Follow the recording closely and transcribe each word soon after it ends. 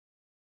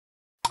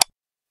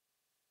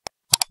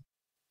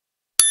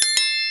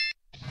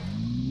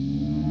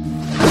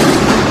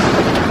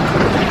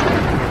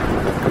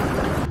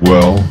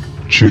Well,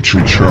 Choo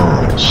Choo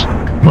Charles,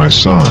 my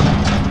son,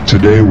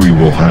 today we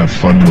will have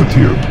fun with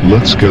you.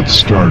 Let's get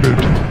started.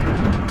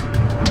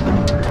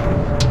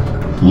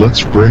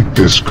 Let's break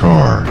this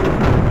car.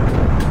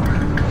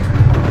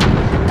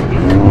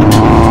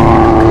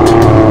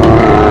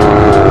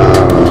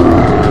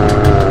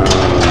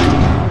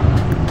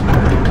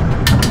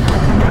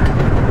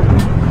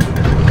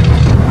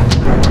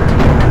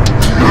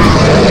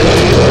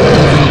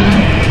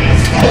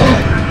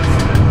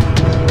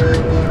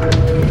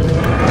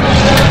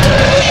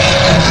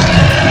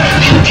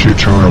 Choo Choo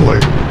Charlie,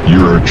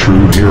 you're a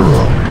true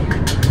hero.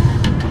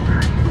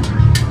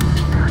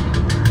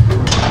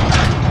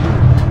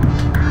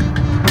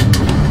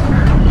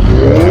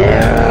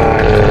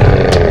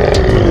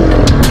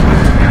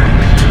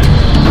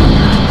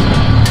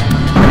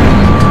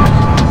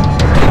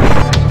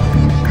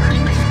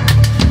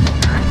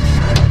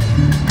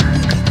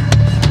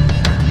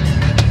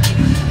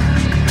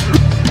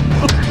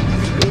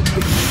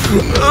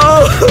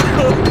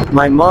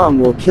 My mom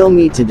will kill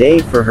me today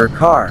for her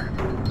car.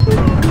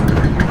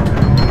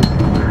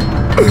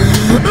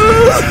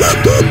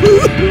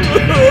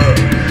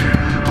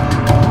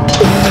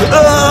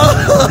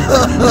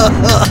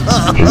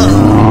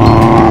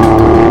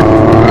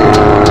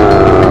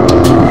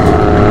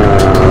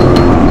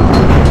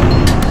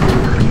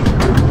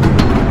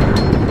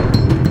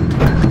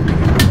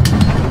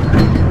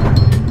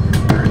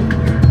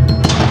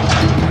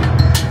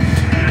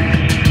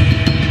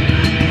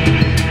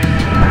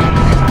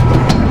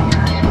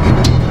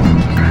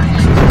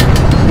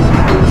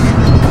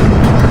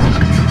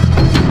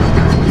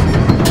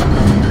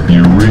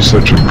 You're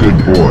such a good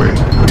boy,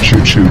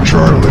 Choo Choo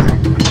Charlie.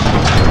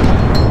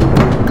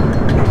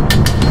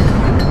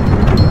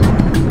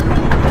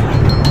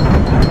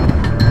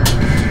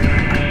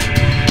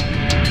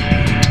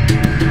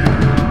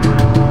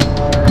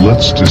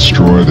 Let's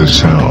destroy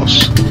this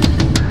house.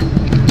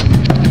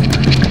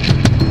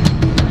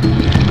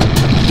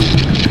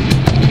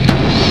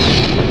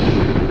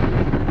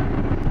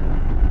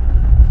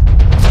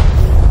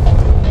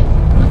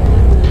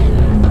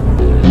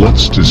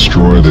 Let's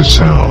destroy this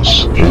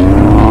house.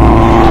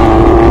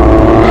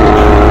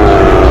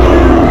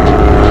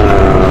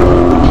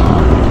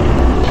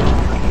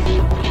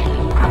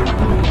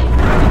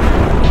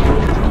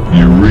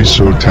 You're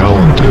so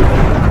talented.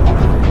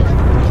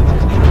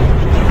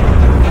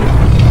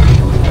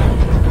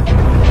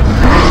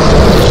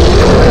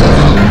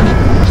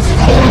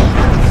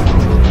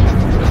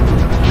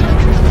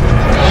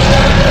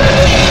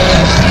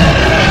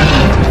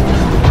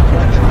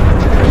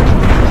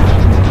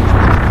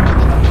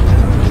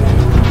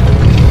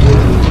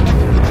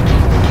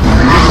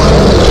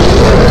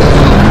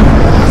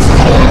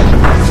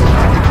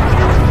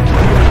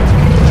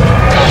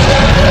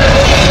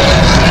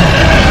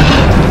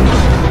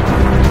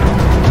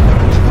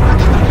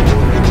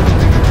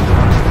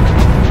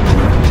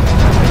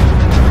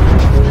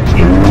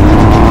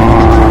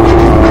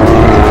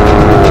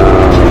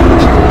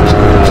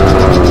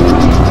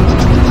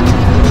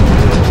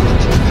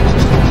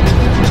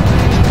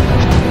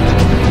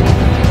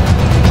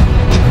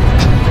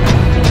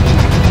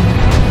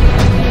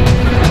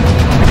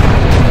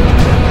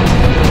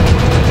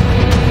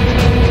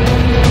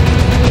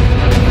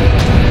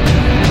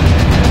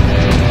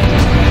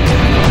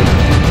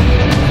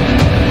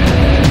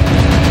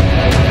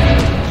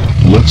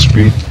 Let's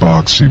beat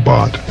Boxy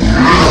Bot.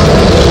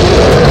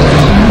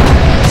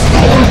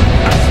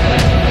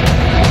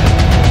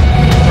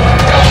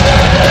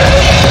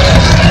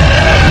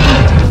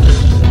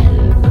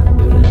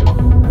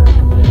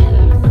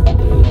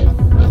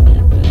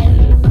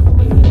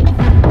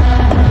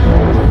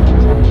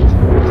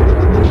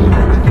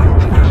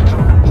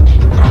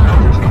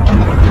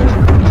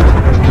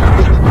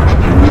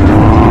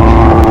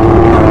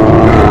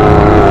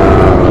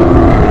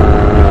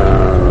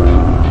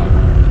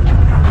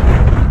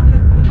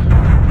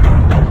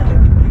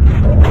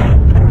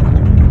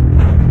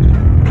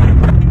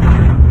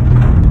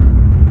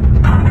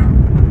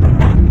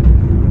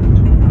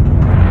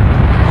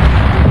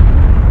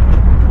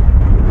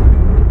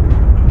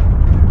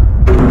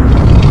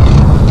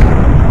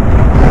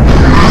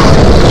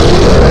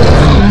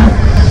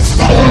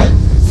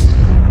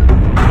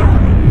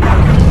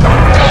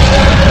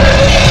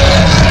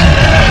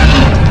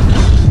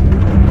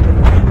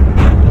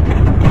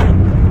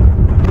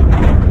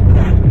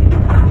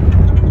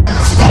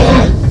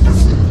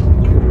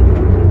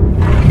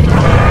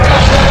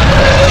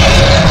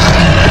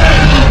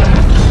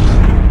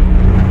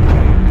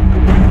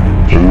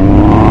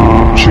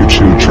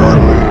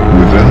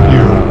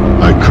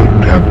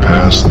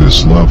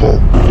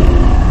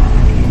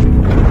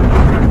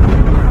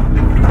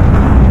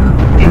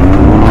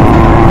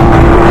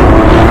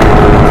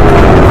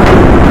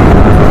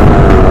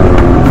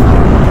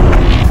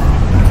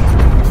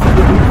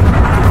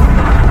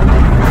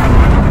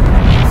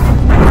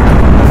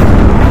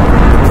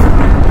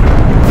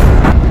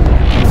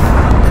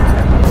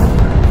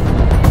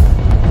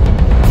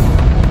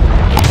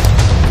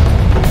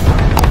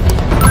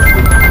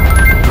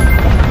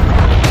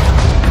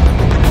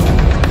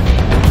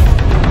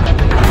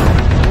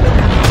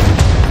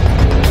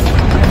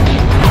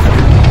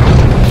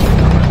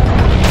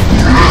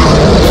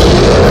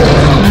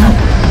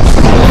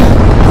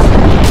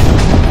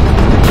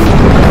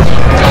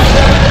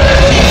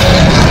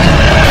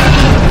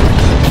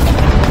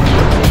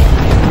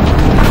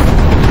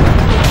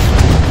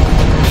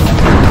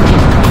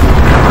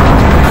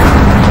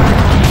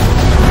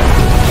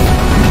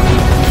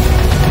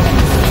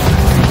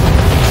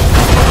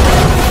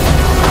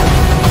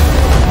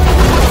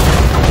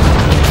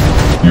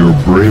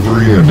 Your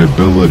bravery and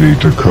ability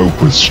to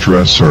cope with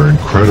stress are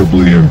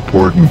incredibly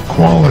important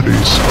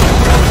qualities.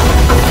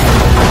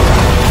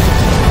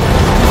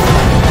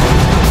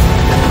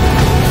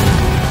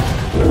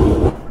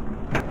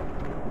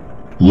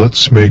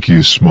 Let's make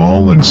you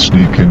small and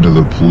sneak into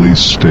the police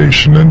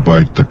station and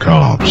bite the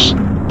cops.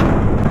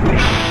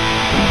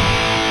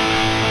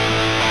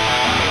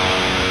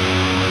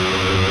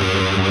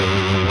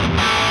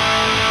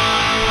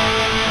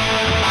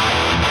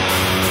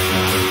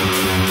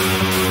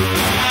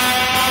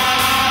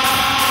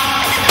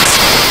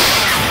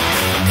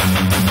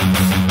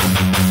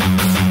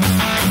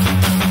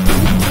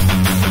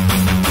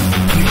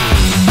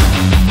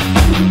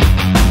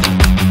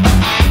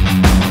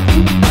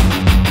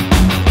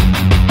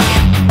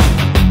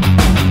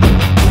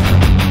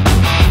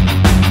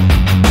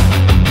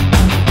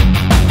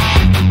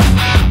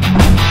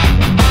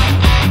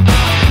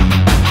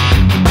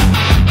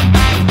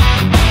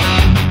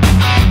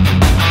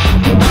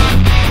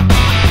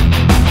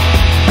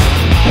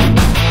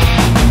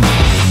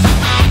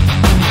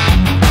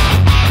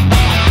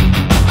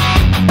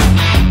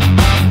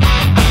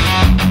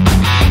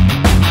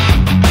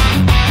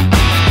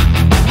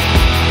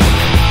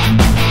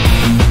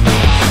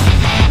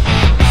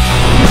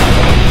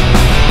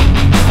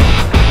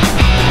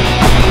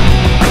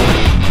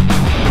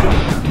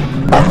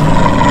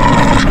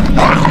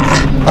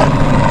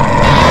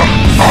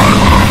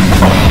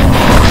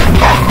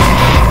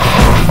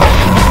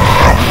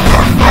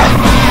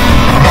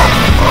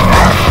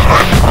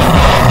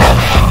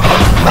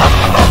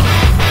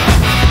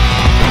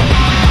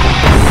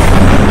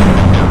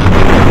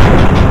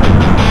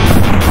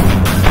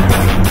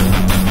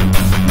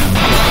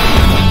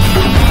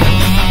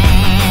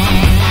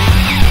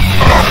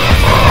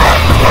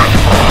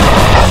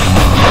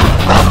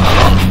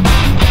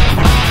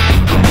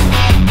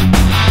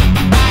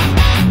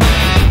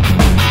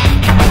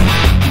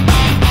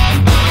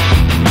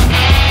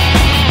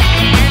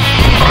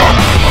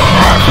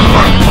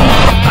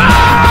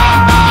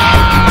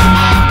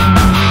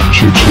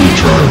 Choo Choo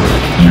Charlie,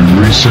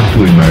 you're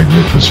simply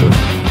magnificent.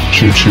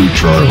 Choo Choo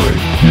Charlie,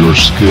 your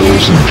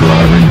skills in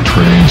driving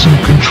trains and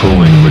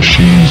controlling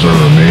machines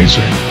are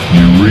amazing.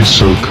 You're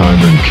so kind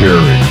and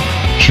caring.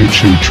 Choo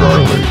Choo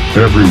Charlie,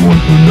 everyone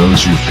who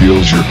knows you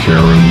feels your care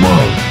and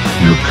love.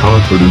 Your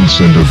confidence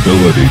and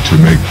ability to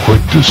make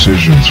quick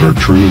decisions are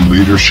true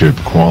leadership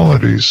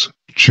qualities.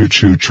 Choo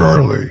Choo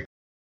Charlie.